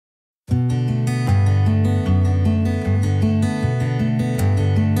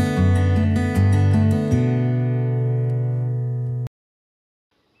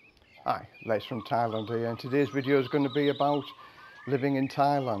Les from Thailand here, and today's video is going to be about living in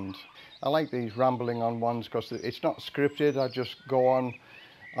Thailand. I like these rambling on ones because it's not scripted. I just go on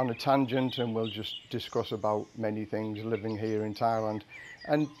a tangent and we'll just discuss about many things living here in Thailand.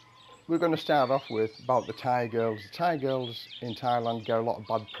 And we're going to start off with about the Thai girls. The Thai girls in Thailand get a lot of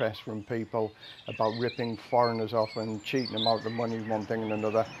bad press from people about ripping foreigners off and cheating them out of money, one thing and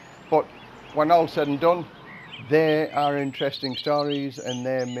another. But when all's said and done, they are interesting stories and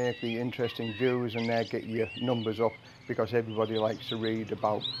they make the interesting views and they get your numbers up because everybody likes to read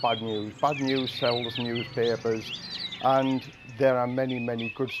about bad news. Bad news sells newspapers, and there are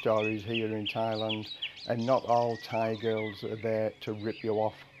many good stories here in Thailand, and not all Thai girls are there to rip you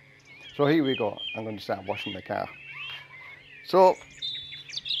off. So here we go. I'm going to start washing the car. So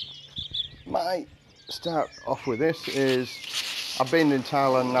my start off with this is I've been in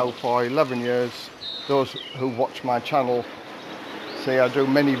Thailand now for 11 years. Those who watch my channel say I do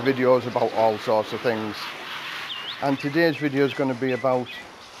many videos about all sorts of things, and today's video is going to be about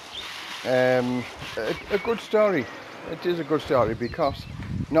a good story. It is a good story because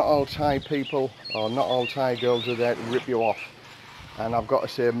not all Thai people or not all Thai girls are there to rip you off. And I've got to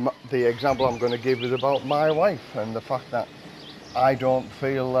say, the example I'm going to give is about my wife and the fact that I don't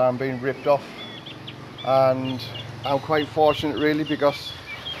feel I'm being ripped off, and I'm quite fortunate really because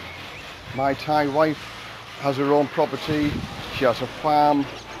my Thai wife has her own property. She has a farm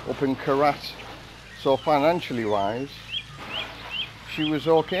up in Karat, so financially wise she was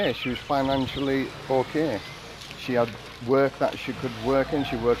okay. She was financially okay. She had work that she could work in.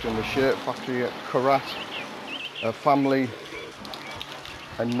 She worked in the shirt factory at Karat. Her family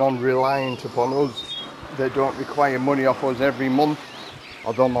are non-reliant upon us. They don't require money off us every month,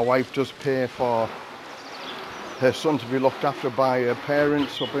 although my wife does pay for her son to be looked after by her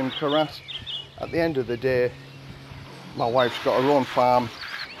parents up in Karat. At the end of the day, my wife's got her own farm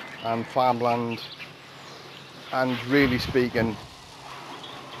and farmland, and really speaking,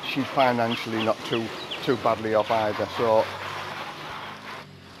 she's financially not too badly off either. So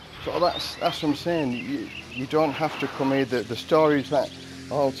that's what I'm saying. You don't have to come here. The stories that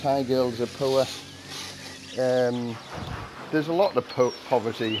all Thai girls are poor, there's a lot of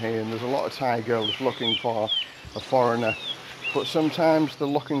poverty here, and there's a lot of Thai girls looking for a foreigner, but sometimes they're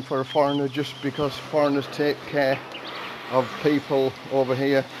looking for a foreigner just because foreigners take care of people over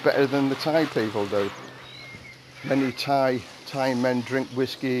here better than the Thai people do. Many Thai men drink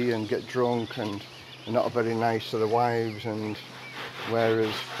whiskey and get drunk and are not very nice to their wives, and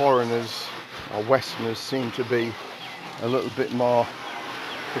whereas foreigners or Westerners seem to be a little bit more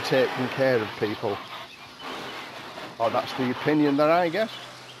for taking care of people. Or that's the opinion that I get.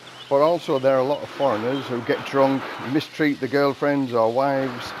 But also there are a lot of foreigners who get drunk, mistreat the girlfriends or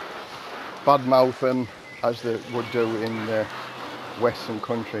wives, badmouth them as they would do in the Western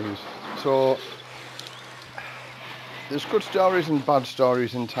countries. So there's good stories and bad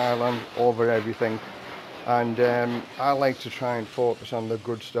stories in Thailand over everything, and I like to try and focus on the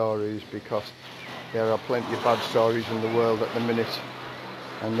good stories because there are plenty of bad stories in the world at the minute,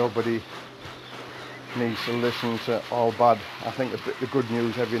 and nobody needs to listen to all bad. I think a bit of good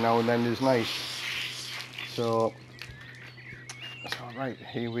news every now and then is nice. So right,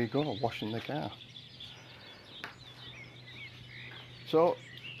 here we go, washing the car. So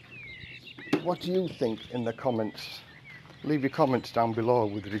what do you think in the comments? Leave your comments down below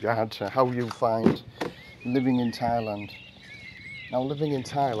with regard to how you find living in Thailand. Now, living in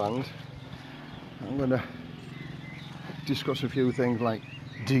Thailand, I'm going to discuss a few things like,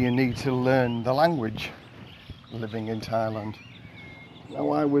 do you need to learn the language living in Thailand? Now,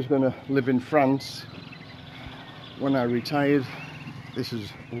 I was going to live in France when I retired. This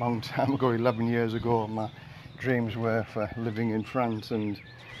is a long time ago, 11 years ago. My dreams were for living in France and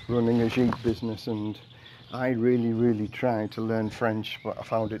running a gîte business, and I really tried to learn French, but I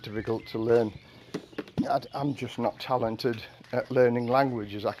found it difficult to learn. I'm just not talented at learning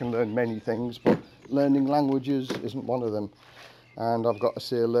languages. I can learn many things, but learning languages isn't one of them. And I've got to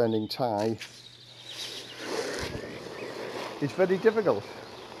say, learning Thai is very difficult.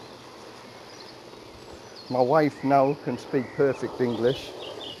 My wife now can speak perfect English,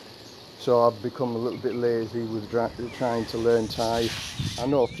 so I've become a little bit lazy with trying to learn Thai. I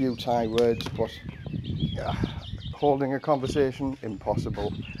know a few Thai words, but holding a conversation,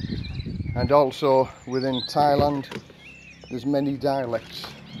 impossible. And also within Thailand, there's many dialects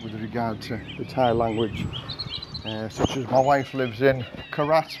with regard to the Thai language, such as my wife lives in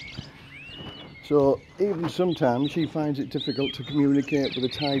Karat, so even sometimes she finds it difficult to communicate with the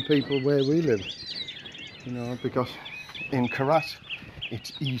Thai people where we live, you know, because in Karat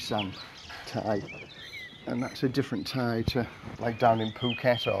it's Isan Thai, and that's a different Thai to like down in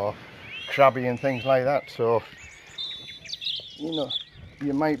Phuket or crabby and things like that. So, you know,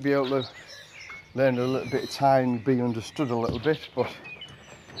 you might be able to learn a little bit of Thai and be understood a little bit, but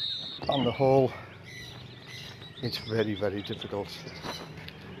on the whole, it's very, very difficult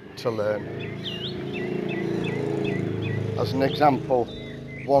to learn. As an example,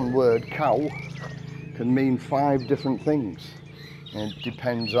 one word, cow, can mean 5 different things. And it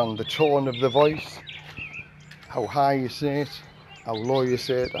depends on the tone of the voice, how high you say it, how low you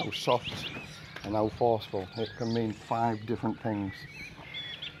say it, how soft and how forceful. It can mean 5 different things.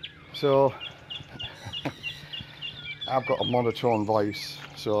 So I've got a monotone voice,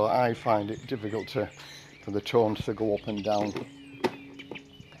 so I find it difficult for the tones to go up and down,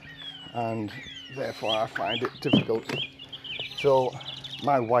 and therefore I find it difficult. So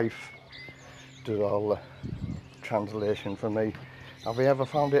my wife does all the translation for me. Have you ever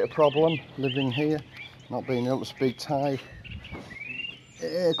found it a problem living here, not being able to speak Thai?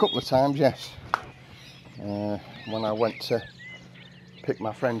 A couple of times, yes. When I went to pick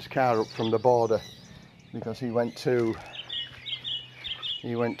my friend's car up from the border, because he went to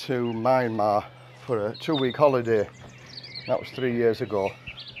Myanmar for a 2-week holiday. That was 3 years ago,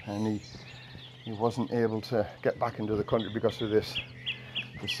 and he wasn't able to get back into the country because of the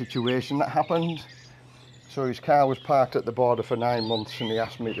situation that happened. So his car was parked at the border for 9 months, and he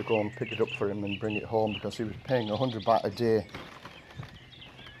asked me to go and pick it up for him and bring it home, because he was paying 100 baht a day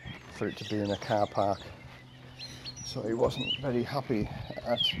for it to be in a car park. So he wasn't very happy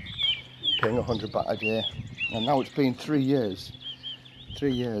at paying 100 baht a day. And now it's been 3 years.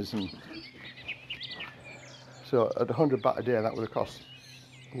 3 years, and so at 100 baht a day, that would have cost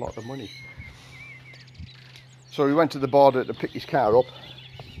a lot of money. So he went to the border to pick his car up,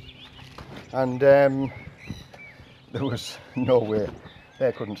 and there was no way.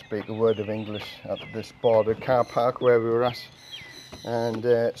 They couldn't speak a word of English at this border car park where we were at. And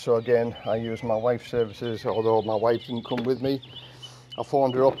so again, I used my wife's services, although my wife didn't come with me. I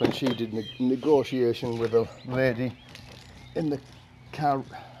phoned her up, and she did negotiation with a lady in the car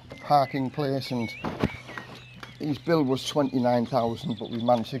parking place, and his bill was 29,000, but we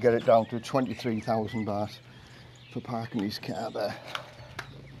managed to get it down to 23,000 baht for parking his car there.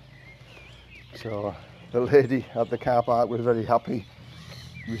 So the lady at the car park was very happy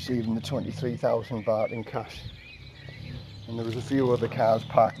receiving the 23,000 baht in cash. And there was a few other cars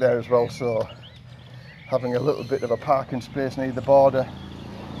parked there as well, so having a little bit of a parking space near the border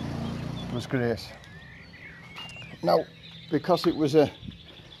was great. Now, because it was a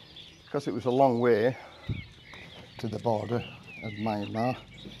long way to the border of Myanmar,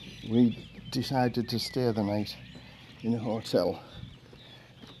 we decided to stay the night in a hotel,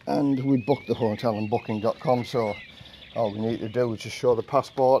 and we booked the hotel on booking.com. So all we need to do was just show the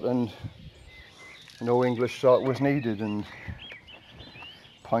passport, and no English sort was needed, and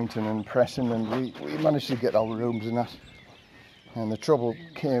pointing and pressing, and we managed to get our rooms and that. And the trouble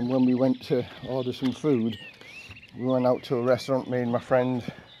came when we went to order some food. We went out to a restaurant, me and my friend,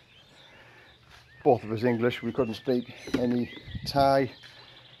 both of us English, we couldn't speak any Thai,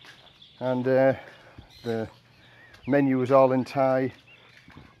 and the menu was all in Thai,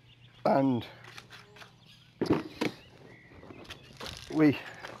 and we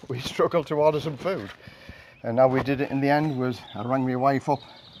struggled to order some food. And how we did it in the end was, I rang my wife up,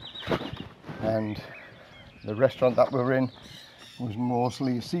 and the restaurant that we were in was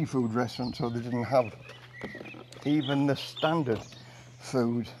mostly a seafood restaurant, so they didn't have even the standard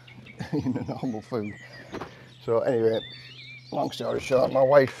food in the normal food. So anyway, long story short, my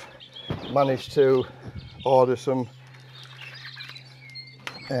wife managed to order some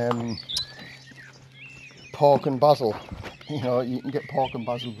pork and basil. You know, you can get pork and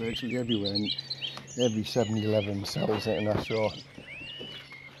basil virtually everywhere, and every 7-Eleven sells it and that. So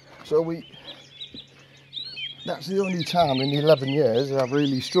that's the only time in 11 years I've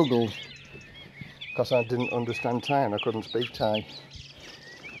really struggled, because I didn't understand Thai and I couldn't speak Thai.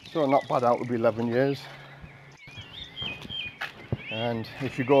 So not bad out of 11 years. And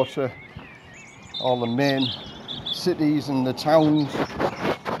if you go to all the main cities and the towns,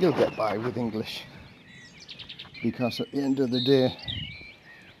 you'll get by with English, because at the end of the day,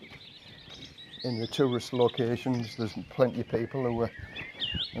 in the tourist locations, there's plenty of people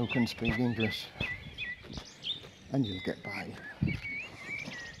who can speak English, and you'll get by.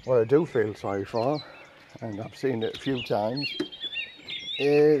 What I do feel sorry for, and I've seen it a few times,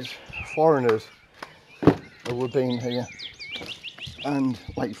 is foreigners who have been here, and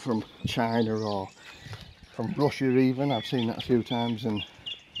like from China or from Russia even. I've seen that a few times, and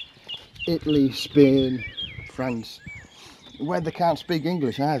Italy, Spain, France, where they can't speak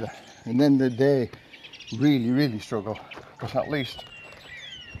English either, and then they really struggle, because at least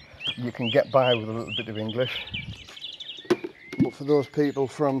you can get by with a little bit of English. But for those people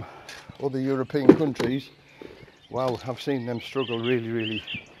from other European countries, well, I've seen them struggle really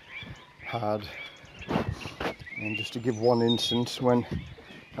hard. And just to give one instance, when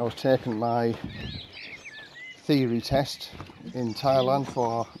I was taking my theory test in Thailand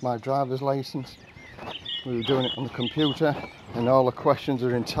for my driver's license, we were doing it on the computer and all the questions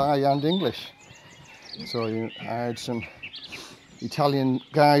are in Thai and English. So I had some Italian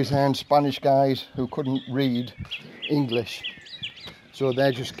guys and Spanish guys who couldn't read English, so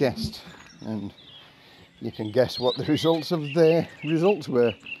they just guessed, and you can guess what the results of their results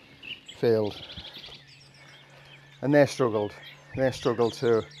were. Failed. And they struggled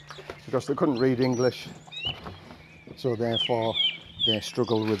too, because they couldn't read English, so therefore they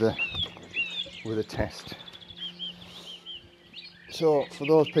struggled with a test. So for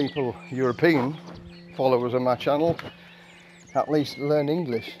those people, European followers of my channel, at least learn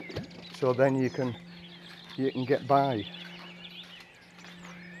English, so then you can get by.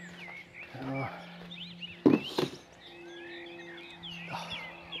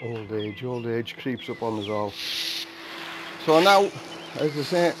 Old age creeps up on us all. So now, as I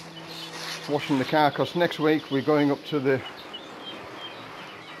say, washing the car, because next week we're going up to the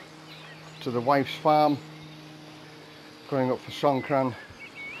wife's farm, going up for Songkran.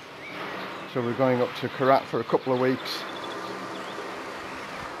 So we're going up to Karat for a couple of weeks.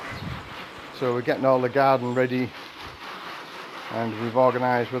 So we're getting all the garden ready, and we've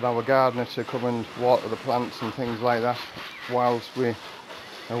organised with our gardener to come and water the plants and things like that whilst we're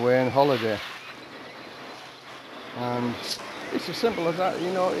away on holiday. And it's as simple as that,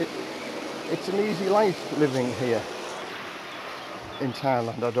 you know. It's an easy life living here in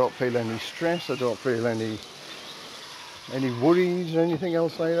Thailand. I don't feel any stress, I don't feel any worries or anything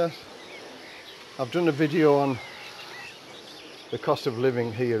else like that. I've done a video on the cost of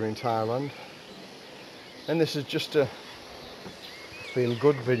living here in Thailand, and this is just a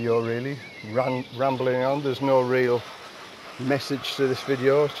feel-good video really, rambling on. There's no real message to this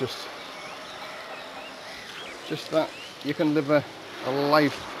video. It's just that you can live a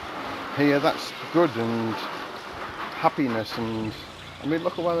life here that's good, and happiness. And I mean,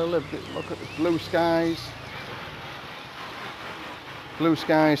 look at where I live. Look at the blue skies,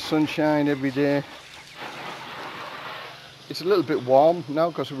 sunshine every day. It's a little bit warm now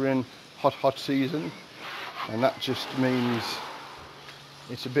because we're in hot season, and that just means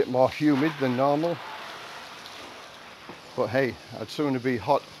it's a bit more humid than normal. But hey, I'd sooner be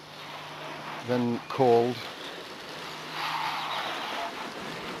hot than cold.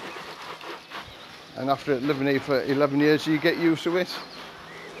 And after living here for 11 years, you get used to it.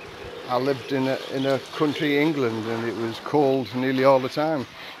 I lived in a country, England, and it was cold nearly all the time.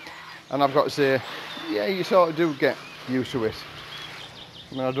 And I've got to say, yeah, you sort of do get used to it.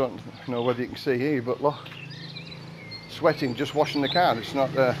 I mean, I don't know whether you can see here, but look, sweating just washing the car. It's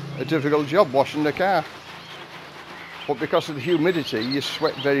not a difficult job washing the car. But because of the humidity, you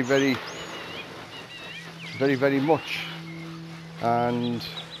sweat very much. And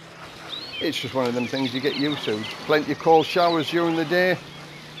it's just one of them things you get used to. Plenty of cold showers during the day,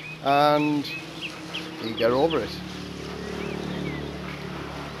 and you get over it.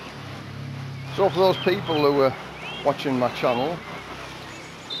 So for those people who are watching my channel,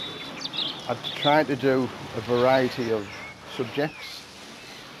 I try to do a variety of subjects,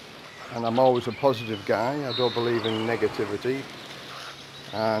 and I'm always a positive guy. I don't believe in negativity,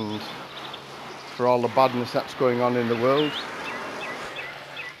 and for all the badness that's going on in the world,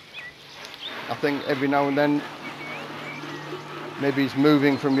 I think every now and then, maybe it's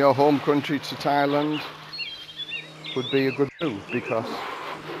moving from your home country to Thailand would be a good move, because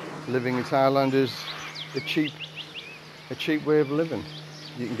living in Thailand is a cheap way of living.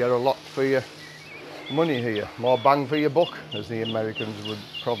 You can get a lot for your money here, more bang for your buck, as the Americans would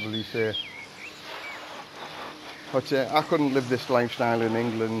probably say. But I couldn't live this lifestyle in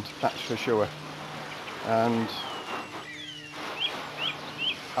England, that's for sure. And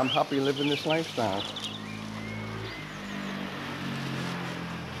I'm happy living this lifestyle.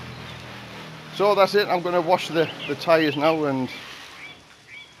 So that's it. I'm going to wash the tyres now, and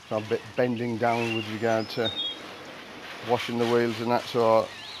so I'm a bit bending down with regard to washing the wheels and that. So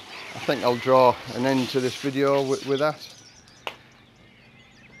I think I'll draw an end to this video with that.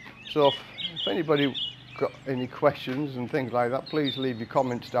 So if anybody got any questions and things like that, please leave your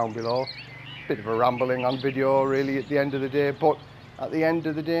comments down below. Bit of a rambling on video really at the end of the day, but at the end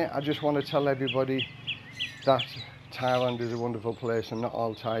of the day, I just want to tell everybody that Thailand is a wonderful place, and not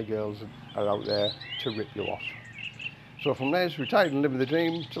all Thai girls are out there to rip you off. So from there, it's retired and living the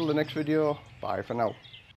dream. Till the next video, bye for now.